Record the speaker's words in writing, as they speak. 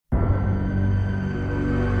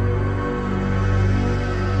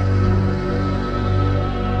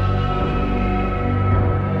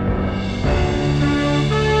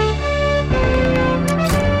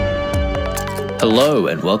Hello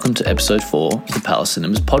and welcome to episode 4 of the Palace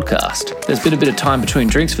Cinemas podcast. There's been a bit of time between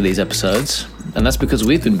drinks for these episodes, and that's because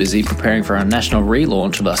we've been busy preparing for our national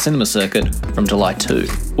relaunch of our cinema circuit from July 2.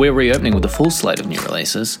 We're reopening with a full slate of new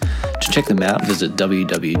releases. To check them out, visit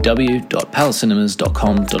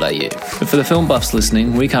www.palacinemas.com.au. But for the film buffs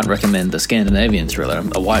listening, we can't recommend the Scandinavian thriller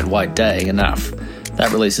A White, White Day enough.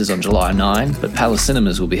 That releases on July 9, but Palace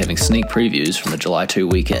Cinemas will be having sneak previews from the July 2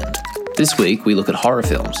 weekend. This week, we look at horror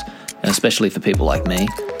films, and especially for people like me,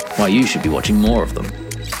 why you should be watching more of them.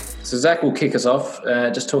 So Zach will kick us off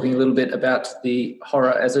just talking a little bit about the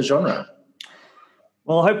horror as a genre.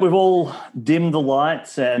 Well, I hope we've all dimmed the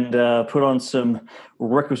lights and put on some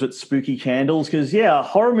requisite spooky candles because,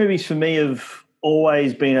 horror movies for me have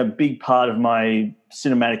always been a big part of my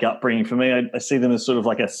cinematic upbringing. For me, I see them as sort of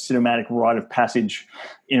like a cinematic rite of passage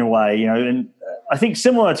in a way, and I think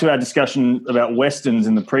similar to our discussion about Westerns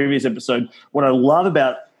in the previous episode, what I love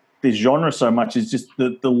about this genre so much is just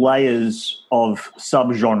the layers of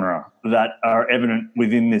subgenre that are evident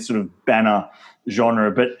within this sort of banner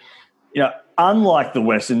genre. But, unlike the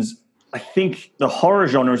Westerns, I think the horror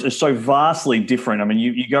genres are so vastly different. I mean,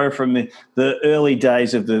 you go from the early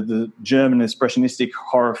days of the German expressionistic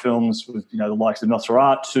horror films with, the likes of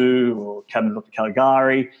Nosferatu or Cabinet of Dr.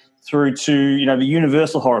 Caligari, through to, the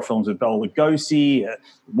universal horror films of Bela Lugosi,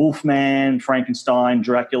 Wolfman, Frankenstein,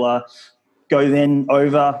 Dracula. Go then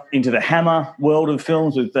over into the Hammer world of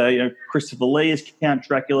films with Christopher Lee as Count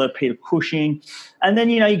Dracula, Peter Cushing. And then,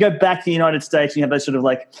 you go back to the United States and you have those sort of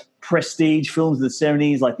like prestige films of the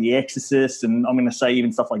 70s like The Exorcist, and I'm going to say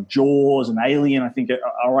even stuff like Jaws and Alien, I think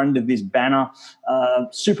are under this banner.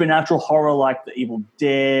 Supernatural horror like The Evil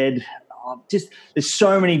Dead. Just there's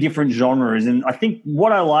so many different genres, and I think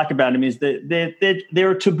what I like about them is that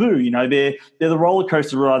they're a taboo. They're the roller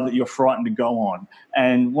coaster ride that you're frightened to go on,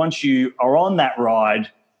 and once you are on that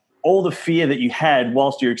ride, all the fear that you had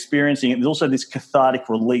whilst you're experiencing it, there's also this cathartic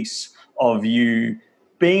release of you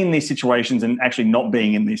being in these situations and actually not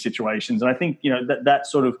being in these situations. And I think that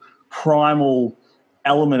sort of primal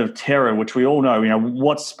element of terror, which we all know,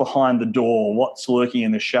 what's behind the door, what's lurking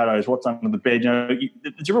in the shadows, what's under the bed,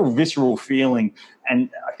 it's a real visceral feeling. And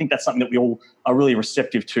I think that's something that we all are really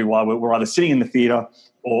receptive to while we're either sitting in the theatre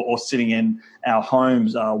or sitting in our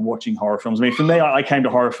homes watching horror films. I mean, for me, I came to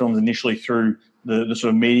horror films initially through the sort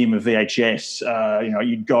of medium of VHS.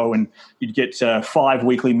 You'd go and you'd get 5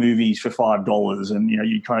 weekly movies for $5, and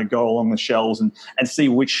you'd kind of go along the shelves and see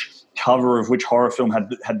which cover of which horror film had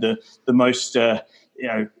the most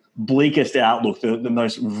bleakest outlook, the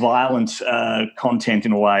most violent content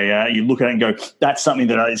in a way. You look at it and go, that's something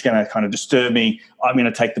that is going to kind of disturb me. I'm going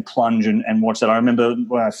to take the plunge and watch that. I remember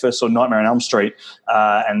when I first saw Nightmare on Elm Street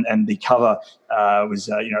and the cover was,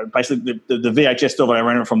 basically the VHS store that I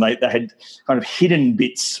rented from, they had kind of hidden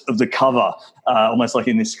bits of the cover, almost like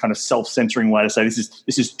in this kind of self-censoring way to say,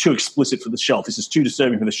 this is too explicit for the shelf. This is too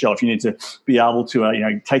disturbing for the shelf. You need to be able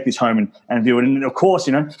to, take this home and view it. And of course,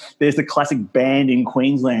 there's the classic banned in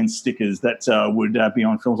Queensland stickers that would be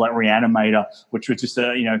on films like Reanimator, which was just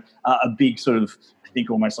a big sort of, I think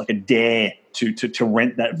almost like a dare to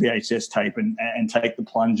rent that VHS tape and take the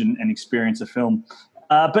plunge and experience a film.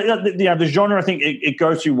 But the genre, I think it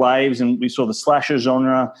goes through waves, and we saw the slasher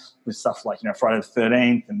genre with stuff like Friday the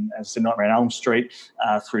 13th and, as I said, Nightmare on Elm Street,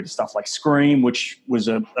 through to stuff like Scream, which was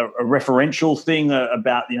a referential thing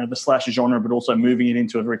about the slasher genre, but also moving it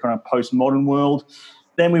into a very kind of postmodern world.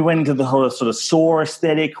 Then we went into the whole sort of Saw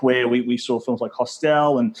aesthetic, where we saw films like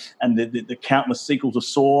Hostel and the countless sequels of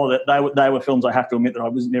Saw. That they were films I have to admit that I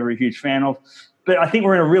was never a huge fan of. But I think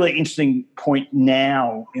we're in a really interesting point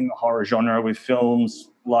now in the horror genre with films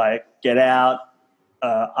like Get Out,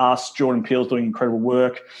 Us, Jordan Peele's doing incredible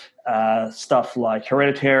work, stuff like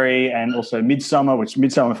Hereditary, and also Midsommar, which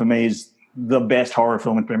Midsommar for me is the best horror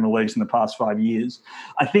film that's been released in the past 5 years.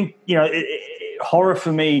 I think, horror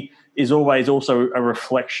for me is always also a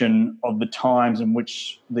reflection of the times in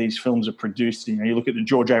which these films are produced. You look at the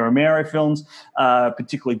George A. Romero films,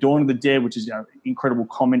 particularly Dawn of the Dead, which is incredible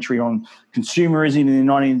commentary on consumerism in the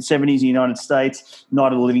 1970s in the United States.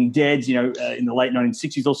 Night of the Living Dead, in the late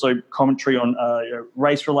 1960s, also commentary on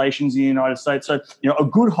race relations in the United States. So, a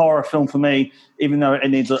good horror film for me, even though it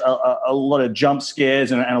needs a lot of jump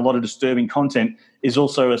scares and a lot of disturbing content, is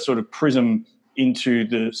also a sort of prism into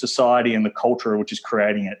the society and the culture which is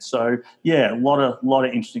creating it. So a lot of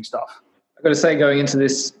interesting stuff. I've got to say, going into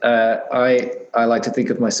this, I like to think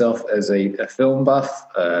of myself as a film buff.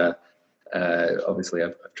 Obviously,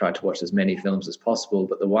 I've tried to watch as many films as possible,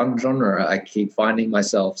 but the one genre I keep finding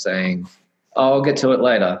myself saying, I'll get to it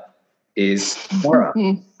later, is horror.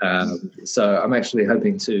 So I'm actually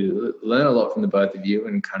hoping to learn a lot from the both of you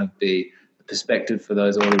and kind of be the perspective for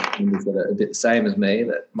those audience members that are a bit the same as me,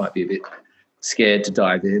 that might be a bit scared to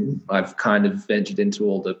dive in. I've kind of ventured into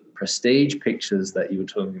all the prestige pictures that you were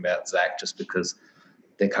talking about, Zach, just because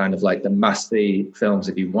they're kind of like the must-see films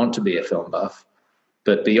if you want to be a film buff.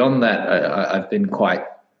 But beyond that, I've been quite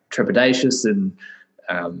trepidatious and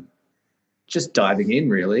just diving in,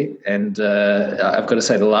 really. And I've got to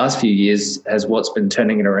say the last few years has what's been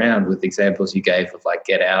turning it around, with the examples you gave of like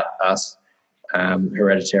Get Out, Us,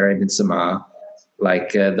 Hereditary, Midsommar.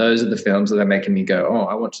 Like those are the films that are making me go, oh,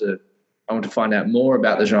 I want to find out more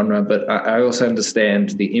about the genre, but I also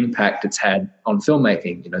understand the impact it's had on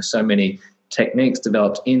filmmaking. You know, so many techniques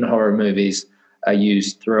developed in horror movies are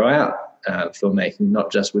used throughout filmmaking,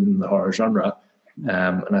 not just within the horror genre.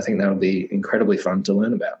 And I think that'll be incredibly fun to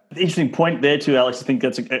learn about. Interesting point there too, Alex. I think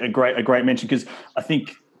that's a great mention, because I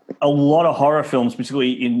think a lot of horror films,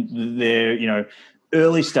 particularly in their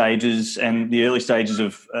early stages and the early stages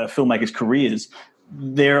of filmmakers' careers,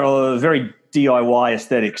 they're a very DIY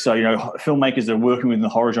aesthetic. So, filmmakers that are working within the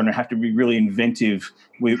horror genre have to be really inventive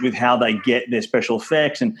with how they get their special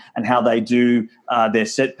effects and how they do their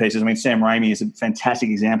set pieces. I mean, Sam Raimi is a fantastic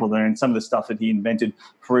example there, and some of the stuff that he invented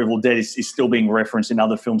for Evil Dead is still being referenced in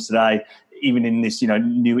other films today, even in this,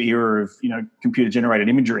 new era of, computer-generated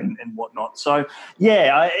imagery and whatnot. So,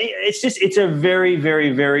 yeah, it's a very,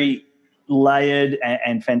 very, very layered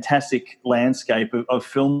and fantastic landscape of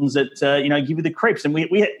films that give you the creeps. And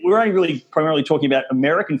we're only really primarily talking about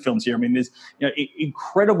American films here. I mean, there's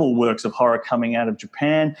incredible works of horror coming out of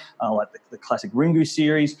Japan, like the classic Ringu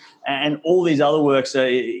series, and all these other works,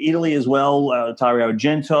 Italy as well, Dario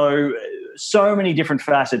Argento, so many different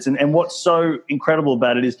facets. And what's so incredible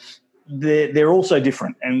about it is they're also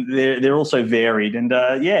different, and they're also varied. And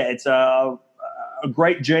it's a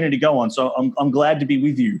great journey to go on. So I'm glad to be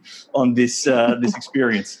with you on this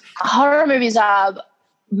experience. Horror movies are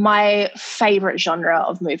my favorite genre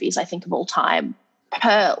of movies, I think, of all time.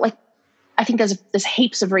 I think there's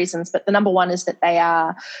heaps of reasons, but the number one is that they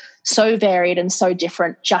are so varied and so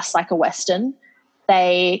different, just like a Western.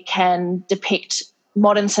 They can depict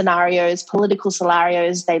modern scenarios, political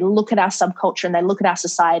scenarios. They look at our subculture and they look at our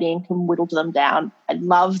society and can whittle them down. I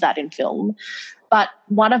love that in film. But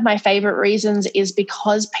one of my favorite reasons is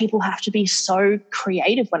because people have to be so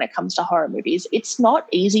creative when it comes to horror movies. It's not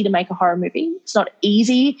easy to make a horror movie. It's not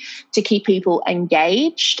easy to keep people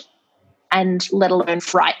engaged and let alone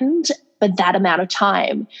frightened for that amount of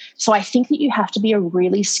time. So I think that you have to be a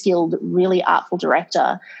really skilled, really artful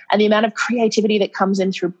director. And the amount of creativity that comes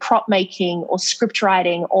in through prop making or script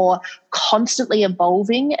writing or constantly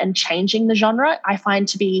evolving and changing the genre, I find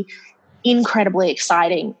to be incredibly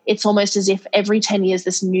exciting. It's almost as if every 10 years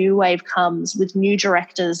this new wave comes with new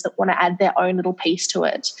directors that want to add their own little piece to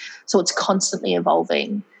it. So it's constantly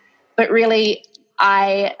evolving. But really,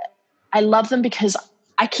 I love them because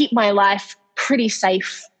I keep my life pretty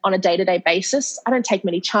safe on a day-to-day basis. I don't take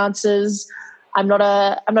many chances. I'm not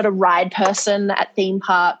a ride person at theme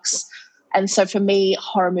parks. And so for me,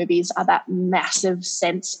 horror movies are that massive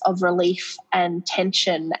sense of relief and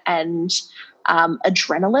tension and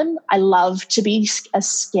adrenaline. I love to be as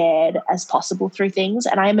scared as possible through things,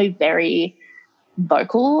 and I am a very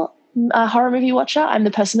vocal horror movie watcher. I'm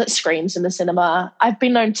the person that screams in the cinema. I've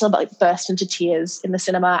been known to burst into tears in the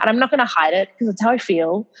cinema, and I'm not going to hide it because that's how I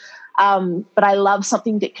feel. But I love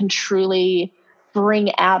something that can truly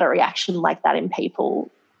bring out a reaction like that in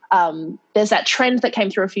people. There's that trend that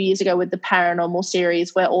came through a few years ago with the paranormal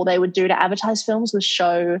series, where all they would do to advertise films was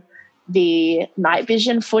show the night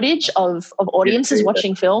vision footage of audiences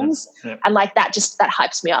watching films. Yeah. And that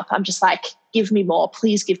hypes me up. I'm just like, give me more,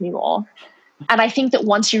 please give me more. And I think that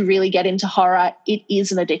once you really get into horror, it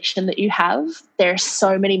is an addiction that you have. There are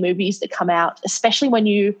so many movies that come out, especially when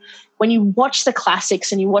you watch the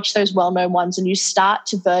classics and you watch those well-known ones and you start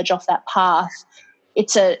to verge off that path.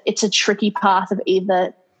 It's a tricky path of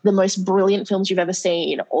either the most brilliant films you've ever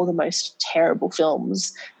seen or the most terrible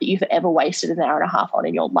films that you've ever wasted an hour and a half on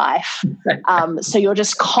in your life. So you're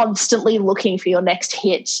just constantly looking for your next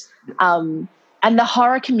hit. And the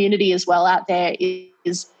horror community as well out there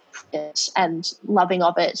is and loving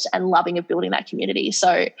of it and loving of building that community.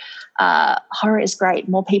 So horror is great.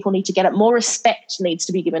 More people need to get it. More respect needs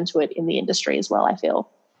to be given to it in the industry as well, I feel.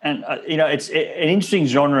 And, it's an interesting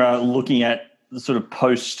genre looking at the sort of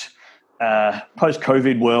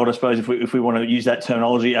post-COVID world, I suppose, if we want to use that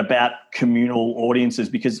terminology, about communal audiences,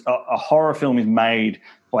 because a horror film is made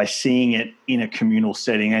by seeing it in a communal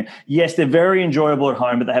setting. And yes, they're very enjoyable at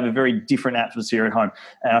home, but they have a very different atmosphere at home.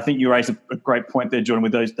 And I think you raised a great point there, Jordan,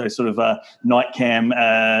 with those sort of night cam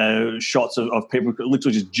shots of people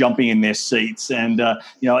literally just jumping in their seats. And,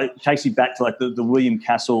 it takes you back to like the William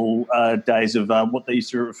Castle days of what they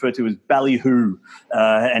used to refer to as ballyhoo.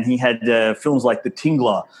 And he had films like The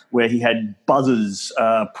Tingler, where he had buzzers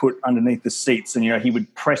put underneath the seats. And, he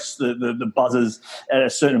would press the buzzers at a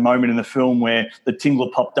certain moment in the film where the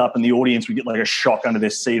Tingler popped up and the audience would get like a shock under their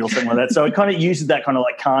seat or something like that. So it kind of uses that kind of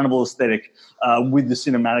like carnival aesthetic with the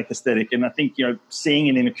cinematic aesthetic. And I think, seeing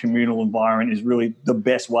it in a communal environment is really the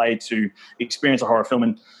best way to experience a horror film.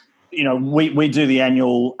 And, we do the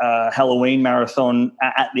annual Halloween marathon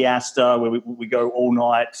at the Astor where we go all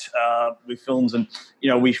night with films, and,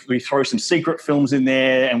 we throw some secret films in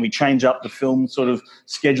there, and we change up the film sort of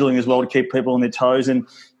scheduling as well to keep people on their toes. And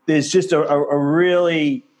there's just a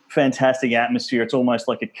really fantastic atmosphere. It's almost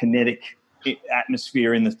like a kinetic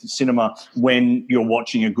atmosphere in the cinema when you're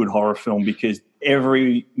watching a good horror film, because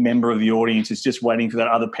every member of the audience is just waiting for that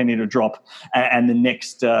other penny to drop and the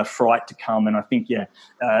next fright to come. And I think,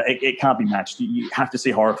 it can't be matched. You have to see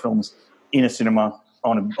horror films in a cinema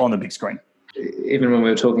on the big screen. Even when we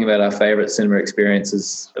were talking about our favourite cinema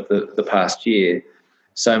experiences of the past year,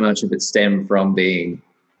 so much of it stemmed from being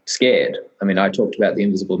scared. I mean, I talked about The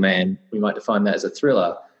Invisible Man. We might define that as a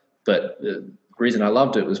thriller, but the reason I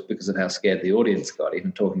loved it was because of how scared the audience got.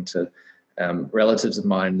 Even talking to relatives of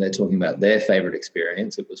mine, they're talking about their favourite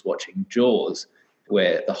experience. It was watching Jaws,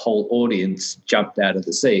 where the whole audience jumped out of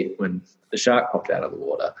the seat when the shark popped out of the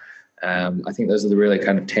water. I think those are the really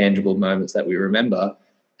kind of tangible moments that we remember.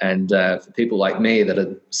 And for people like me that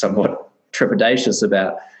are somewhat trepidatious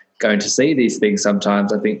about going to see these things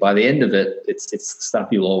sometimes, I think by the end of it, it's stuff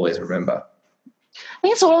you'll always remember. I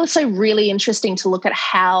think it's also really interesting to look at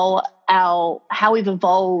how we've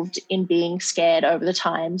evolved in being scared over the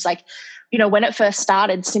times. Like, when it first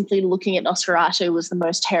started, simply looking at Nosferatu was the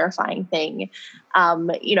most terrifying thing.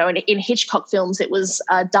 In Hitchcock films, it was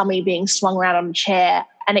a dummy being swung around on a chair,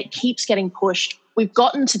 and it keeps getting pushed. We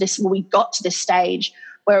got to this stage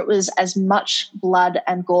where it was as much blood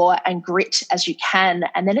and gore and grit as you can,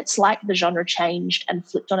 and then it's like the genre changed and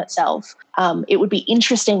flipped on itself. It would be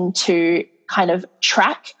interesting to kind of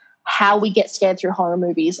track how we get scared through horror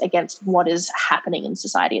movies against what is happening in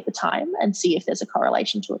society at the time and see if there's a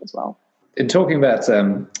correlation to it as well. In talking about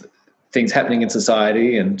things happening in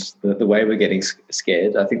society and the way we're getting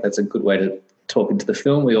scared, I think that's a good way to talk into the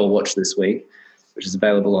film we all watched this week, which is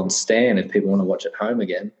available on Stan if people want to watch at home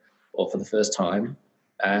again or for the first time.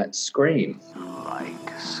 Scream.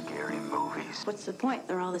 Like scary movies. What's the point?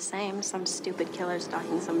 They're all the same. Some stupid killer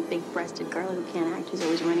stalking some big-breasted girl who can't act, who's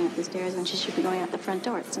always running up the stairs when she should be going out the front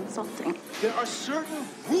door. It's insulting. There are certain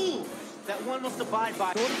rules that one must abide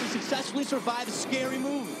by in order to successfully survive a scary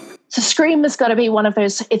movie. So Scream has got to be one of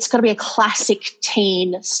those, it's got to be a classic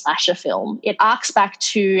teen slasher film. It arcs back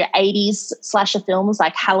to 80s slasher films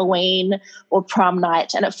like Halloween or Prom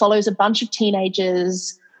Night, and it follows a bunch of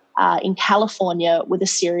teenagers in California with a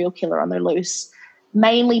serial killer on the loose,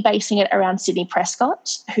 mainly basing it around Sidney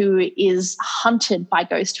Prescott, who is hunted by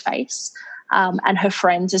Ghostface and her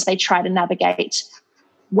friends as they try to navigate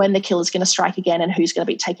when the killer's going to strike again and who's going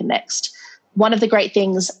to be taken next. One of the great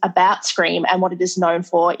things about Scream and what it is known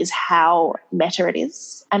for is how meta it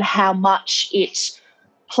is and how much it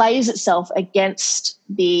plays itself against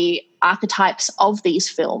the archetypes of these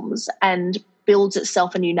films and builds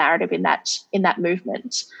itself a new narrative in that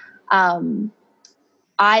movement.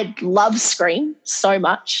 I love Scream so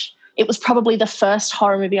much. It was probably the first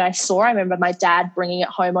horror movie I saw. I remember my dad bringing it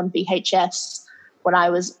home on VHS when I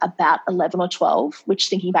was about 11 or 12, which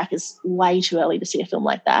thinking back is way too early to see a film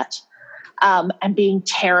like that. And being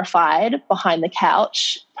terrified behind the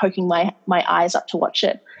couch, poking my eyes up to watch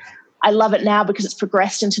it. I love it now because it's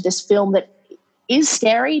progressed into this film that is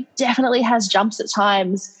scary, definitely has jumps at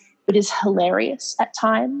times, but is hilarious at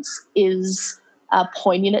times, is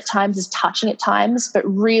poignant at times, is touching at times, but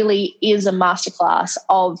really is a masterclass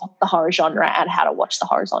of the horror genre and how to watch the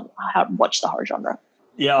horror genre.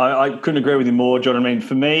 Yeah, I couldn't agree with you more, John. I mean,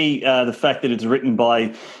 for me, the fact that it's written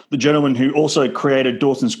by the gentleman who also created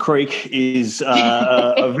Dawson's Creek is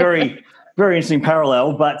a very, very interesting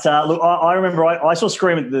parallel. But look, I remember I saw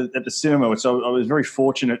Scream at the cinema, so I was very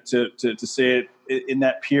fortunate to see it in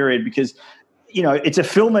that period because, it's a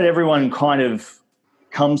film that everyone kind of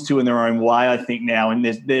comes to in their own way, I think, now, and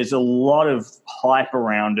there's a lot of hype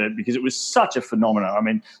around it because it was such a phenomenon. I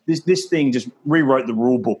mean, this thing just rewrote the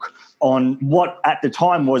rule book on what at the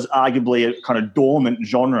time was arguably a kind of dormant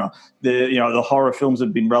genre. The horror films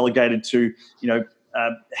had been relegated to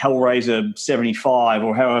Hellraiser 75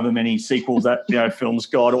 or however many sequels that film's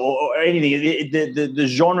got, or anything. The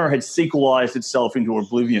genre had sequelized itself into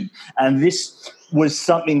oblivion, and this was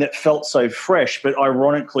something that felt so fresh, but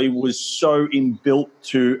ironically was so inbuilt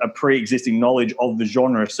to a pre-existing knowledge of the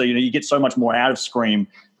genre. So you get so much more out of Scream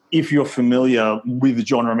if you're familiar with the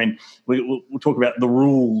genre. I mean, we'll talk about the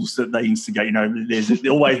rules that they instigate. There's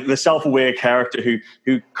always the self-aware character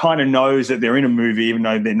who kind of knows that they're in a movie, even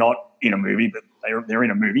though they're not in a movie, but they're in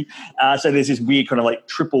a movie. So there's this weird kind of like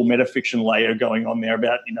triple metafiction layer going on there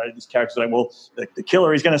about, this character's like, well, the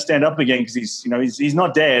killer is going to stand up again because he's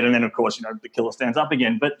not dead. And then, of course, the killer stands up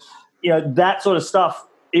again. But, that sort of stuff,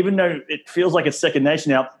 even though it feels like it's second nature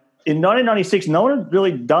now, in 1996, no one had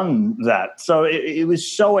really done that. So it was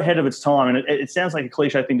so ahead of its time. And it sounds like a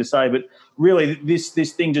cliche thing to say, but really this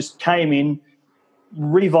thing just came in,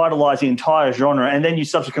 revitalized the entire genre. And then you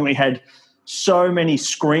subsequently had so many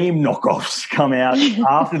Scream knockoffs come out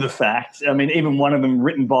after the fact. I mean, even one of them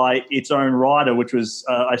written by its own writer, which was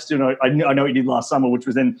I Know What You Did Last Summer, which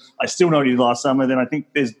was then I Still Know What You Did Last Summer. Then I think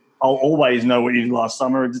I'll Always Know What You Did Last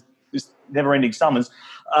Summer. It's just never-ending summers.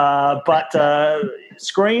 But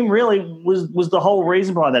Scream really was the whole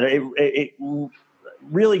reason behind that. It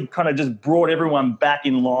really kind of just brought everyone back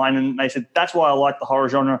in line, and they said, that's why I like the horror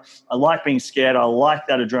genre. I like being scared. I like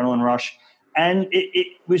that adrenaline rush. And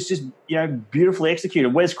it was just, beautifully executed.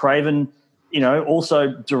 Wes Craven,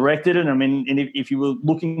 also directed it. I mean, and if you were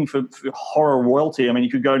looking for horror royalty, I mean, you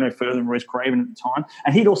could go no further than Wes Craven at the time.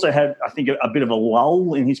 And he'd also had, I think, a bit of a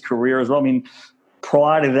lull in his career as well. I mean,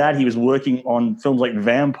 prior to that, he was working on films like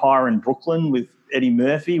Vampire in Brooklyn with Eddie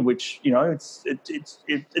Murphy, which,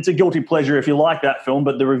 it's a guilty pleasure if you like that film,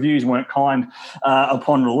 but the reviews weren't kind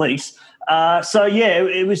upon release.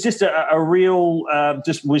 It was just a real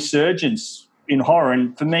just resurgence in horror.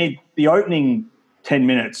 And for me, the opening 10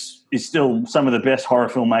 minutes is still some of the best horror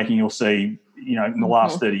filmmaking you'll see, in the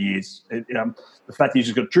last 30 years. The fact that you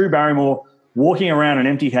just got Drew Barrymore walking around an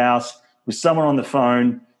empty house with someone on the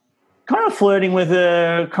phone, kind of flirting with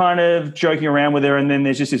her, kind of joking around with her, and then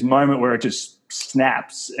there's just this moment where it just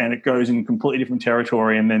snaps and it goes in completely different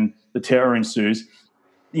territory, and then the terror ensues.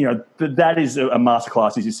 That is a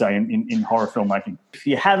masterclass, as you say, in horror filmmaking. If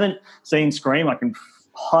you haven't seen Scream, I can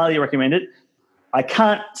highly recommend it. I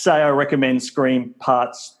can't say I recommend Scream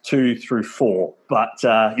parts 2 through 4, but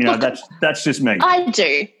that's just me. I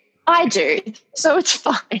do. So it's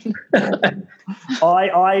fine.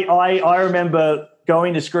 I remember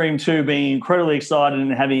going to Scream 2 being incredibly excited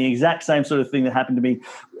and having the exact same sort of thing that happened to me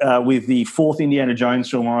with the fourth Indiana Jones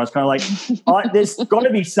film, where I was kind of like, there's got to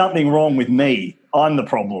be something wrong with me. I'm the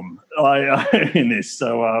problem in this.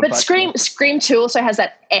 So, but Scream 2 also has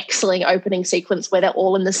that excellent opening sequence where they're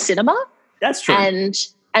all in the cinema. That's true.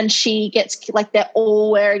 And she gets, like, they're all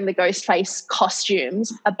wearing the Ghostface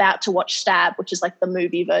costumes, about to watch Stab, which is like the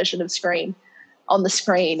movie version of Scream, on the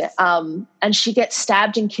screen. And she gets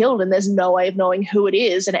stabbed and killed, and there's no way of knowing who it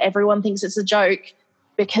is, and everyone thinks it's a joke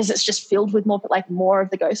because it's just filled with more of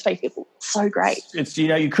the Ghostface people. It's so great. It's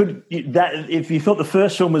if you thought the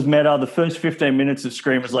first film was meta, the first 15 minutes of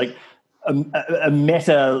Scream was like a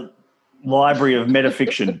meta library of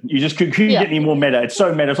metafiction. You just couldn't get any more meta. It's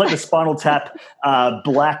so meta. It's like the Spinal Tap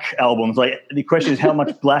Black albums. Like, the question is, how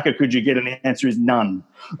much blacker could you get? And the answer is none.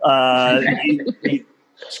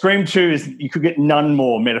 Scream 2 is, you could get none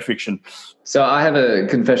more metafiction. So I have a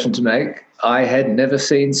confession to make. I had never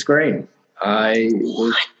seen Scream. I'm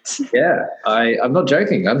not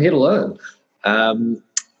joking. I'm here to learn.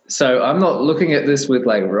 So I'm not looking at this with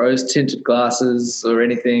like rose-tinted glasses or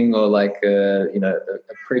anything, or like a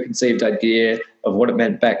preconceived idea of what it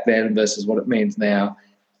meant back then versus what it means now.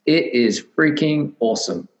 It is freaking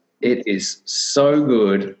awesome. It is so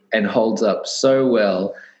good and holds up so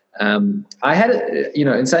well. I had,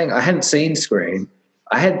 in saying I hadn't seen Scream,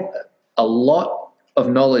 I had a lot of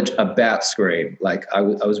knowledge about Scream. Like I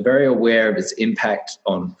was very aware of its impact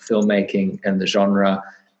on filmmaking and the genre,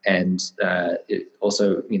 and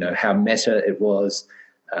also, how meta it was.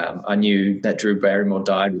 I knew that Drew Barrymore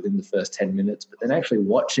died within the first 10 minutes, but then actually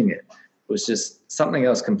watching it was just something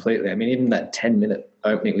else completely. I mean, even that 10-minute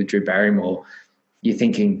opening with Drew Barrymore, you're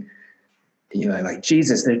thinking, like,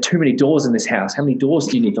 Jesus, there are too many doors in this house. How many doors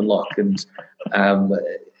do you need to lock? And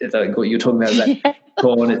like what you're talking about, that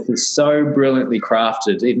corn, it's just so brilliantly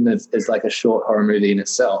crafted, even as like a short horror movie in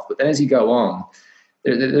itself. But then as you go on,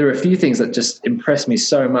 there are a few things that just impressed me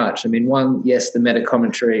so much. I mean, one, yes, the meta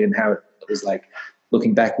commentary and how it was like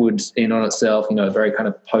looking backwards in on itself, a very kind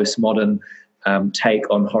of postmodern take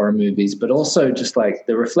on horror movies, but also just like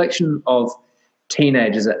the reflection of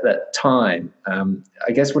teenagers at that time.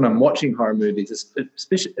 I guess when I'm watching horror movies,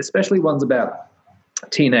 especially ones about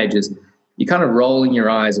teenagers, you kind of rolling your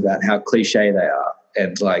eyes about how cliche they are,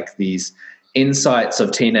 and like these insights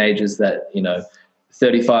of teenagers that,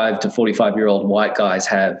 35 to 45-year-old white guys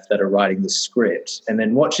have that are writing the script. And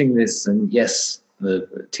then watching this, and yes,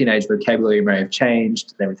 the teenage vocabulary may have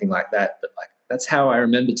changed and everything like that, but like that's how I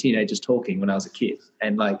remember teenagers talking when I was a kid.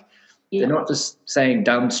 And like, they're not just saying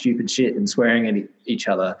dumb, stupid shit and swearing at each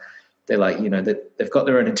other. They're like, they've got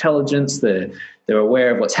their own intelligence. They're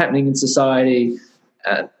aware of what's happening in society.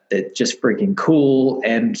 They're just freaking cool.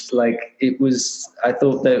 And like, I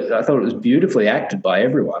thought it was beautifully acted by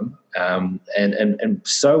everyone, and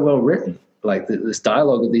so well written. Like this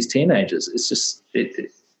dialogue of these teenagers, it's just,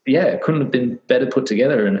 it couldn't have been better put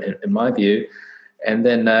together in my view. And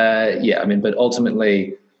then, but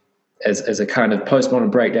ultimately, as a kind of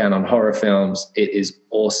postmodern breakdown on horror films, it is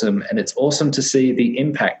awesome. And it's awesome to see the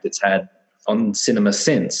impact it's had on cinema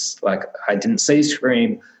since. Like, I didn't see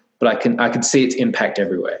Scream, but I could see its impact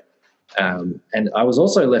everywhere. And I was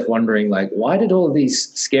also left wondering, like, why did all of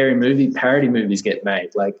these scary parody movies get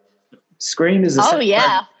made? Like, Scream is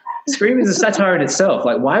Scream is a satire in itself.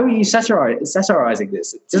 Like, why were you satirizing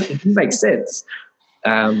this? It didn't make sense.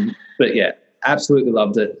 But yeah, absolutely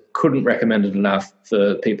loved it. Couldn't recommend it enough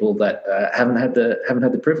for people that haven't had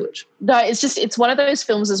the privilege. No, it's one of those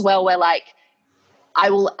films as well where, like, I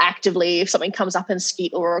will actively, if something comes up and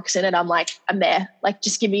Skeet O'Rourke's in it, I'm like, I'm there. Like,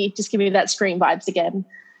 just give me that Scream vibes again.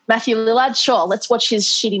 Matthew Lillard, sure, let's watch his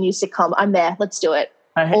shitty new sitcom. I'm there. Let's do it.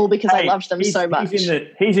 All because I loved them so much. He's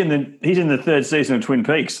in the third season of Twin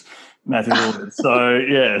Peaks, Matthew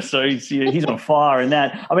Lillard. So he's on fire in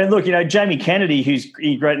that. I mean, look, Jamie Kennedy, who's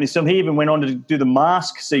great in this film, he even went on to do the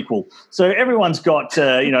Mask sequel. So everyone's got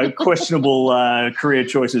questionable career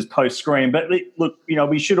choices post Scream. But look,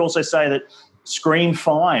 we should also say that Scream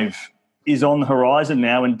 5 is on the horizon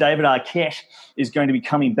now, and David Arquette is going to be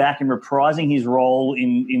coming back and reprising his role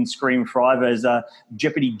in Scream 5 as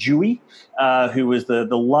Deputy Dewey, who was the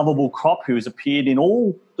lovable cop who has appeared in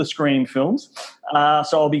all the Scream films.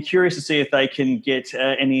 So I'll be curious to see if they can get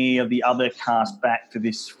any of the other cast back for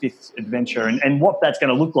this fifth adventure and what that's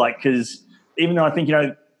going to look like, because even though I think,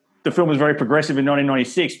 the film was very progressive in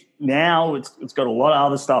 1996, now it's got a lot of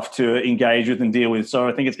other stuff to engage with and deal with. So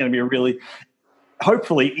I think it's going to be a really,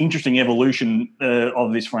 hopefully, interesting evolution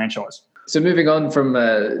of this franchise. So moving on from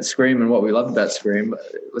Scream and what we love about Scream,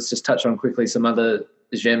 let's just touch on quickly some other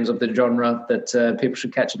gems of the genre that people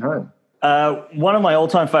should catch at home. One of my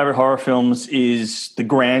all-time favourite horror films is the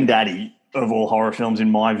granddaddy of all horror films, in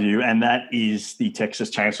my view, and that is the Texas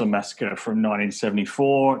Chainsaw Massacre from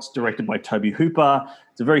 1974. It's directed by Tobe Hooper.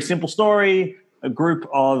 It's a very simple story. A group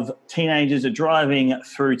of teenagers are driving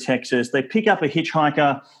through Texas. They pick up a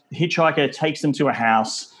hitchhiker. The hitchhiker takes them to a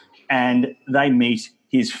house, and they meet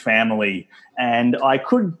his family. And I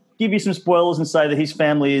could give you some spoilers and say that his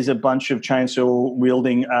family is a bunch of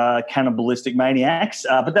chainsaw-wielding cannibalistic maniacs,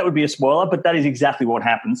 but that would be a spoiler, but that is exactly what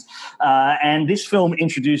happens. And this film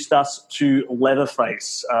introduced us to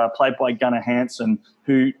Leatherface, played by Gunnar Hansen,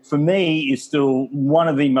 who, for me, is still one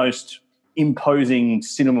of the most imposing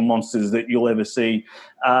cinema monsters that you'll ever see.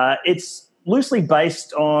 It's loosely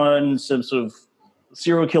based on some sort of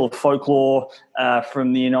serial killer folklore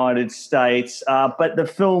from the United States, but the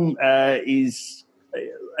film is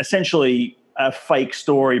essentially a fake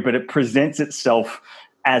story, but it presents itself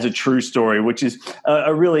as a true story, which is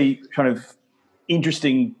a really kind of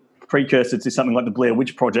interesting precursor to something like the Blair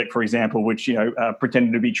Witch Project, for example, which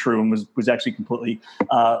pretended to be true and was actually completely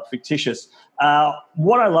fictitious.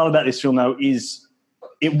 What I love about this film, though, is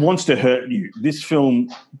it wants to hurt you. This film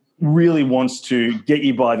really wants to get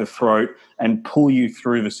you by the throat and pull you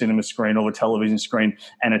through the cinema screen or the television screen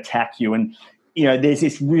and attack you. And there's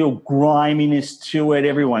this real griminess to it.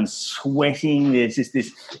 Everyone's sweating. There's just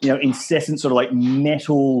this, incessant sort of like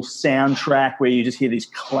metal soundtrack where you just hear this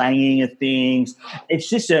clanging of things. It's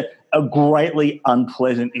just a greatly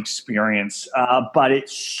unpleasant experience, but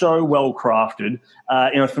it's so well crafted.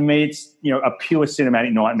 For me, it's a pure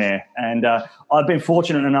cinematic nightmare, and I've been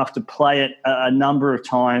fortunate enough to play it a number of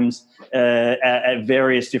times at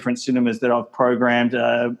various different cinemas that I've programmed,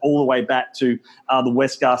 all the way back to the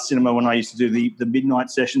Westgar Cinema when I used to do the midnight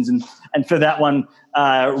sessions, and for that one,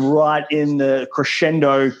 right in the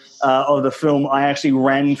crescendo of the film, I actually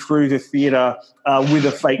ran through the theatre with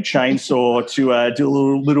a fake chainsaw to do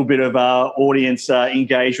a little bit of audience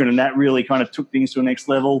engagement, and that really kind of took things to a next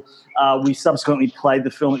level. We subsequently played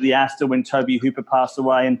the film at the Astor when Tobe Hooper passed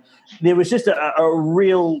away, and there was just a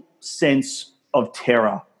real sense of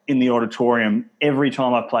terror in the auditorium every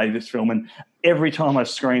time I played this film, and every time I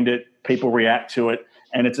screened it, people react to it.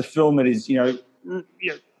 And it's a film that is,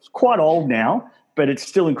 it's quite old now, but it's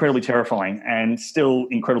still incredibly terrifying and still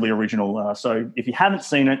incredibly original. So if you haven't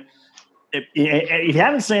seen it,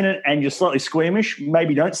 and you're slightly squeamish,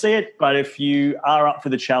 maybe don't see it. But if you are up for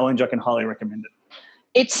the challenge, I can highly recommend it.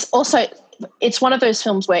 It's one of those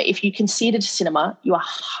films where if you can see it at a cinema, you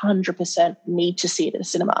 100% need to see it at a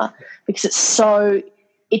cinema,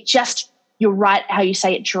 because you're right how you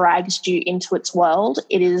say it drags you into its world.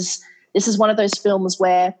 This is one of those films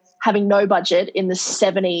where having no budget in the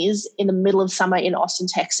 70s in the middle of summer in Austin,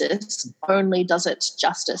 Texas, only does it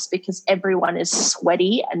justice, because everyone is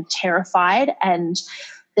sweaty and terrified, and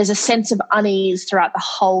there's a sense of unease throughout the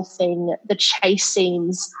whole thing. The chase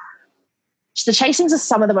scenes are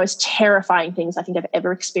some of the most terrifying things I think I've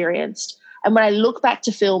ever experienced. And when I look back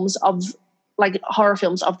to films horror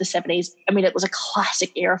films of the 70s, I mean, it was a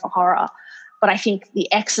classic era for horror, but I think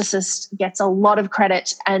The Exorcist gets a lot of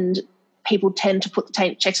credit, and people tend to put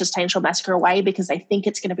the Texas Chainsaw Massacre away because they think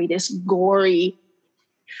it's going to be this gory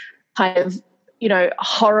kind of,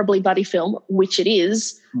 horribly bloody film, which it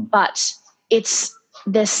is, but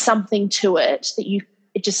there's something to it that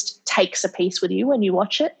it just takes a piece with you when you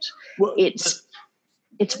watch it. Well, it's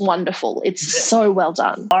wonderful. It's so well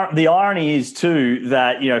done. The irony is too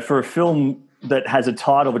that, for a film that has a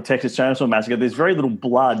title of Texas Chainsaw Massacre, there's very little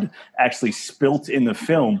blood actually spilt in the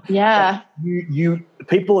film. Yeah.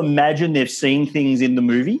 People imagine they've seen things in the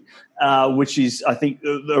movie, which is, I think,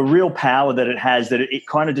 the real power that it has, that it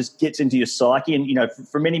kind of just gets into your psyche. And,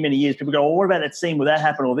 for many, many years, people go, well, what about that scene where that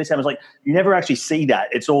happened or this happened? It's like, you never actually see that.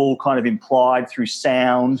 It's all kind of implied through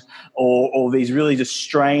sound or these really just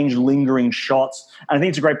strange, lingering shots. And I think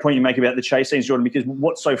it's a great point you make about the chase scenes, Jordan, because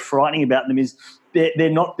what's so frightening about them is they're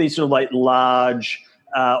not these sort of like large,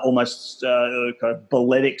 almost kind of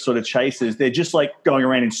balletic sort of chases. They're just like going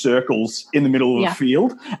around in circles in the middle of a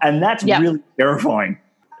field, and that's really terrifying.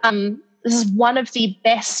 This is one of the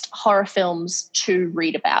best horror films to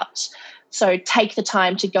read about. So take the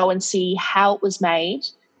time to go and see how it was made,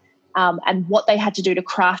 and what they had to do to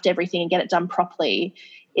craft everything and get it done properly.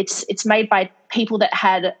 It's made by people that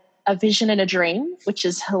had a vision and a dream, which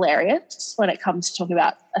is hilarious when it comes to talking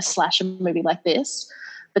about a slasher movie like this.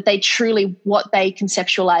 But what they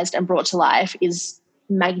conceptualized and brought to life is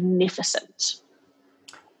magnificent.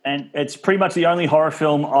 And it's pretty much the only horror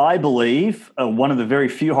film, I believe, one of the very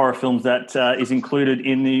few horror films that is included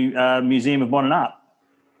in the Museum of Modern Art.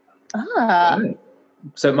 Right.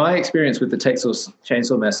 So my experience with the Texas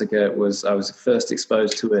Chainsaw Massacre was I was first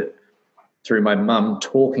exposed to it through my mum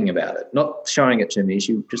talking about it, not showing it to me.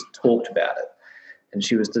 She just talked about it. And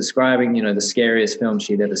she was describing, the scariest film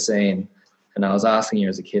she'd ever seen. And I was asking her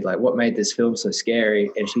as a kid, like, what made this film so scary?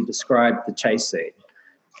 And she described the chase scene.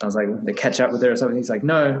 I was like, they catch up with her or something. He's like,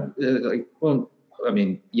 no.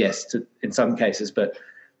 Yes, in some cases. But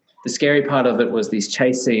the scary part of it was these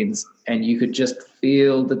chase scenes, and you could just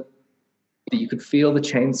feel the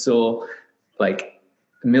chainsaw like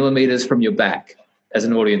millimeters from your back as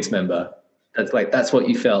an audience member. That's what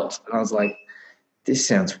you felt. And I was like, this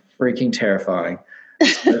sounds freaking terrifying.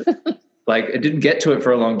 So, I didn't get to it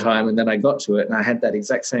for a long time, and then I got to it, and I had that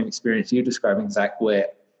exact same experience you're describing, Zach, where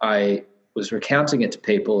I was recounting it to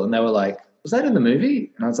people, and they were like, was that in the movie?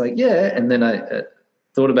 And I was like, yeah. And then I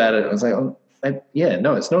thought about it, and I was like,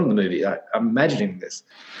 no, it's not in the movie. I'm imagining this.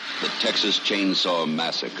 The Texas Chainsaw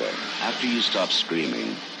Massacre. After you stop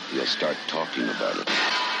screaming, you'll start talking about it.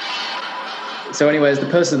 So anyways, the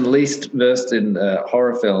person least versed in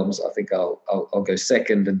horror films, I think I'll go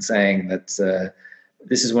second in saying that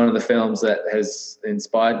this is one of the films that has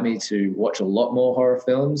inspired me to watch a lot more horror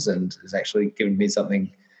films, and has actually given me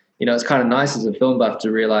something, it's kind of nice as a film buff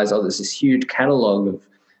to realize, there's this huge catalog of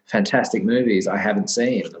fantastic movies I haven't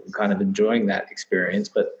seen. I'm kind of enjoying that experience.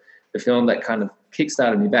 But the film that kind of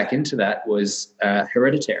kickstarted me back into that was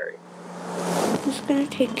Hereditary. Who's going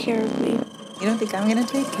to take care of me? You don't think I'm going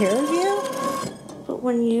to take care of you? But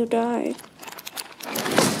when you die.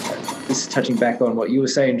 This is touching back on what you were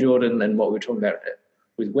saying, Jordan, and what we're talking about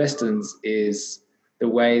with Westerns is the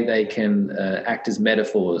way they can act as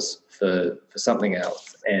metaphors for something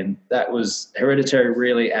else. And that was, Hereditary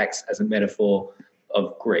really acts as a metaphor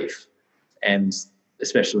of grief, and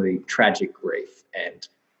especially tragic grief. And,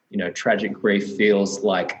 tragic grief feels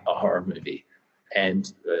like a horror movie.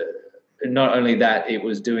 And not only that, it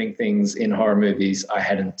was doing things in horror movies I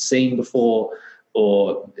hadn't seen before,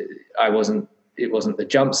 or it wasn't the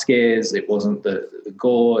jump scares, it wasn't the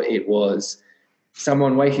gore, it was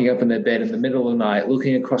someone waking up in their bed in the middle of the night,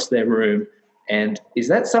 looking across their room, and is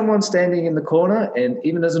that someone standing in the corner? And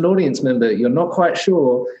even as an audience member, you're not quite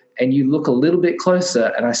sure, and you look a little bit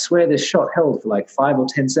closer, and I swear this shot held for like 5 or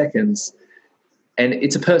 10 seconds, and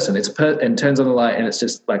it's a person, and turns on the light, and it's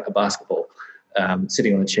just like a basketball.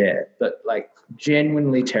 sitting on a chair, but like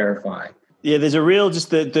genuinely terrifying. Yeah, there's a real just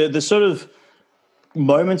the sort of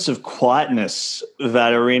moments of quietness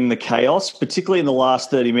that are in the chaos, particularly in the last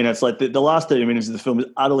 30 minutes. Like the last 30 minutes of the film is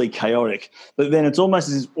utterly chaotic, but then it's almost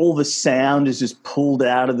as if all the sound is just pulled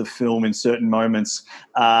out of the film in certain moments,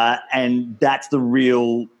 and that's the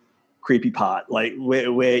real creepy part. Like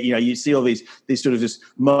where you see all these sort of just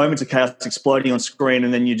moments of chaos exploding on screen,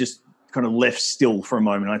 and then you just kind of left still for a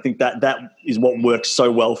moment. I think that is what works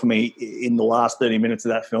so well for me in the last 30 minutes of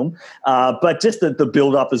that film. But just the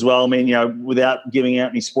build up as well. I mean, without giving out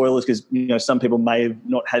any spoilers, because, some people may have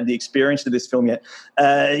not had the experience of this film yet.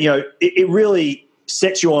 It really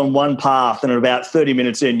sets you on one path, and at about 30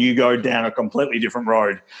 minutes in, you go down a completely different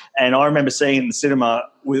road. And I remember seeing it in the cinema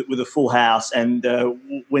with a full house, and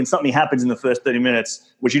when something happens in the first 30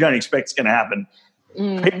 minutes, which you don't expect is going to happen,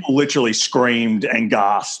 people literally screamed and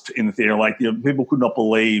gasped in the theatre. Like, people could not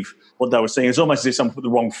believe what they were seeing. It's almost as if someone put the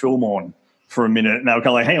wrong film on for a minute, and they were kind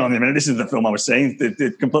of like, hang on a minute, this is the film I was seeing.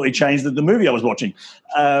 It completely changed the movie I was watching.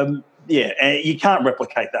 And you can't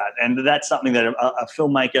replicate that. And that's something that a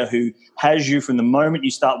filmmaker who has you from the moment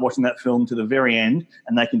you start watching that film to the very end,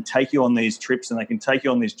 and they can take you on these trips and they can take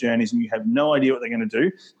you on these journeys, and you have no idea what they're going to do,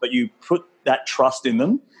 but you put that trust in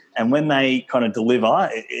them. And when they kind of deliver,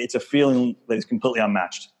 it's a feeling that is completely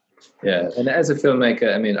unmatched. Yeah, and as a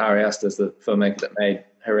filmmaker, I mean, Ari Aster's the filmmaker that made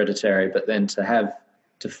Hereditary, but then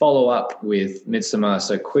to follow up with Midsommar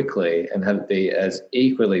so quickly and have it be as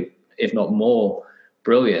equally, if not more,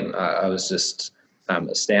 brilliant, I was just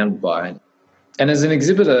astounded by it. And as an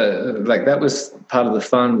exhibitor, like, that was part of the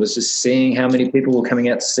fun, was just seeing how many people were coming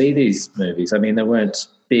out to see these movies. I mean, they weren't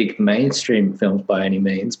big mainstream films by any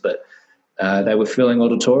means, but they were filling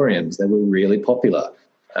auditoriums. They were really popular,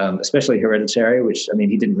 especially Hereditary, which, I mean,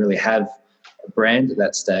 he didn't really have a brand at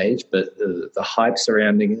that stage, but the hype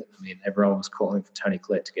surrounding it, I mean, everyone was calling for Toni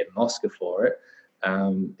Collette to get an Oscar for it.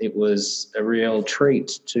 It was a real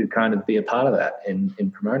treat to kind of be a part of that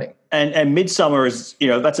in promoting. And Midsommar is,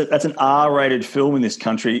 that's an R-rated film in this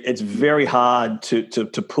country. It's very hard to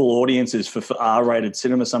pull audiences for R-rated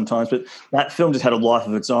cinema sometimes, but that film just had a life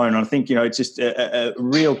of its own. And I think, it's just a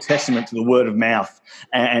real testament to the word of mouth,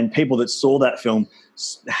 and people that saw that film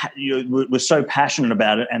were so passionate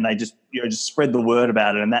about it, and they just spread the word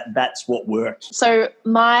about it, and that's what worked. So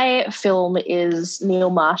my film is Neil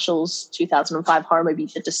Marshall's 2005 horror movie,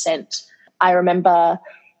 The Descent. I remember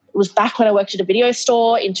it was back when I worked at a video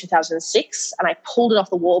store in 2006, and I pulled it off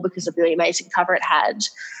the wall because of the amazing cover it had,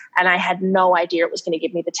 and I had no idea it was going to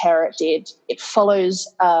give me the terror it did. It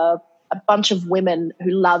follows a bunch of women who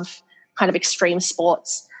love kind of extreme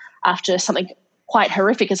sports. After something quite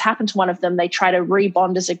horrific has happened to one of them, they try to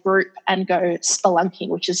rebond as a group and go spelunking,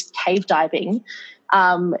 which is cave diving,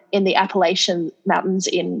 in the Appalachian Mountains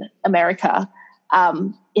in America.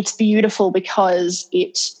 It's beautiful because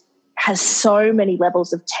it has so many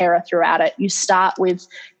levels of terror throughout it. You start with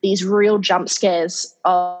these real jump scares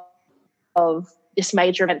of this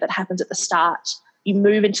major event that happens at the start. You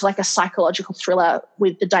move into like a psychological thriller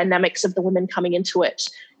with the dynamics of the women coming into it.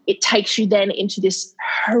 It takes you then into this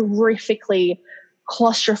horrifically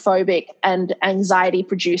claustrophobic and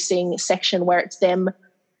anxiety-producing section where it's them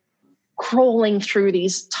crawling through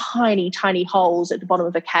these tiny, tiny holes at the bottom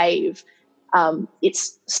of a cave.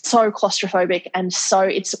 It's so claustrophobic, and so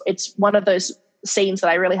it's one of those scenes that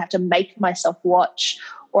I really have to make myself watch,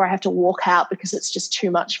 or I have to walk out because it's just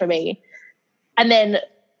too much for me. And then,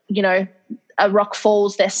 a rock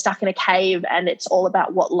falls, they're stuck in a cave, and it's all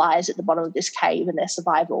about what lies at the bottom of this cave and their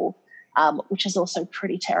survival, which is also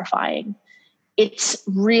pretty terrifying. It's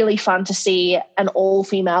really fun to see an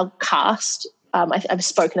all-female cast. I've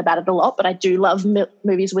spoken about it a lot, but I do love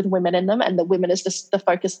movies with women in them, and the women is the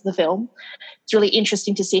focus of the film. It's really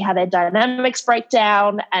interesting to see how their dynamics break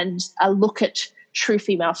down and a look at true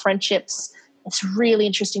female friendships. It's really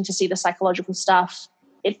interesting to see the psychological stuff.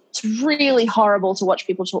 It's really horrible to watch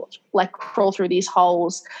people crawl through these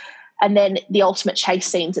holes. And then the ultimate chase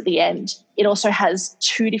scenes at the end. It also has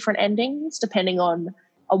 2 different endings depending on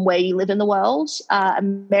where you live in the world.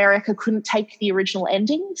 America couldn't take the original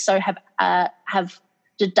ending, so have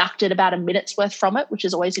deducted about a minute's worth from it, which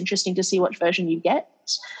is always interesting to see which version you get.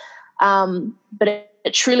 But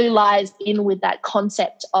it truly lies in with that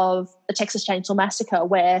concept of the Texas Chainsaw Massacre,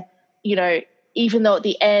 where, even though at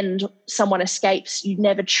the end someone escapes, you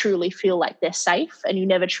never truly feel like they're safe, and you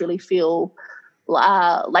never truly feel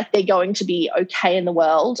like they're going to be okay in the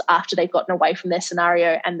world after they've gotten away from their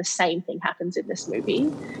scenario. And the same thing happens in this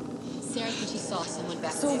movie. Sarah's what she's saw someone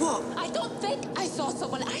back So there. what? I don't think I saw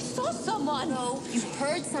someone. I saw someone. No, you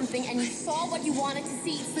heard something and you saw what you wanted to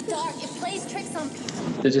see. It's the dark. It plays tricks on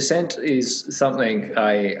people. The Descent is something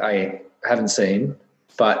I haven't seen,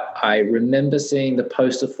 but I remember seeing the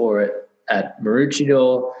poster for it at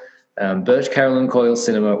Maroochydore, Birch Carroll and Coyle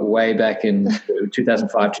Cinema way back in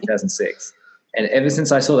 2005, 2006. And ever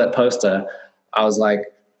since I saw that poster, I was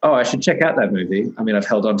like, oh, I should check out that movie. I mean, I've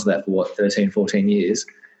held on to that for, 13, 14 years.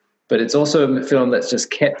 But it's also a film that's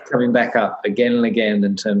just kept coming back up again and again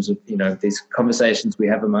in terms of, these conversations we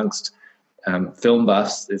have amongst film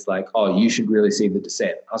buffs. It's like, oh, you should really see The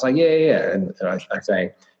Descent. I was like, yeah. And I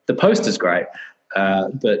say, the poster's great,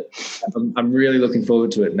 but I'm really looking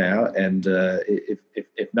forward to it now. And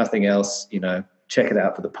if nothing else, check it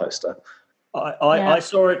out for the poster. I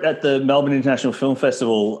saw it at the Melbourne International Film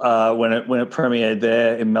Festival when it premiered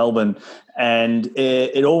there in Melbourne, and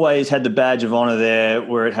it always had the badge of honour there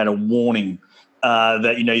where it had a warning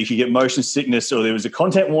that you could get motion sickness, or there was a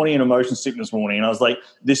content warning and a motion sickness warning. And I was like,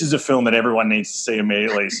 this is a film that everyone needs to see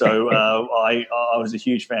immediately. So I was a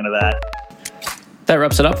huge fan of that. That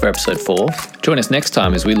wraps it up for episode 4. Join us next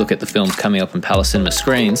time as we look at the films coming up on Palace Cinema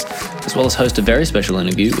screens, as well as host a very special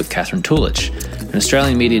interview with Catherine Tulich, an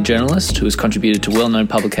Australian media journalist who has contributed to well-known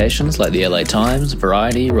publications like the LA Times,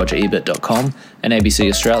 Variety, RogerEbert.com, and ABC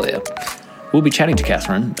Australia. We'll be chatting to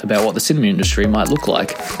Catherine about what the cinema industry might look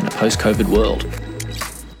like in a post-COVID world.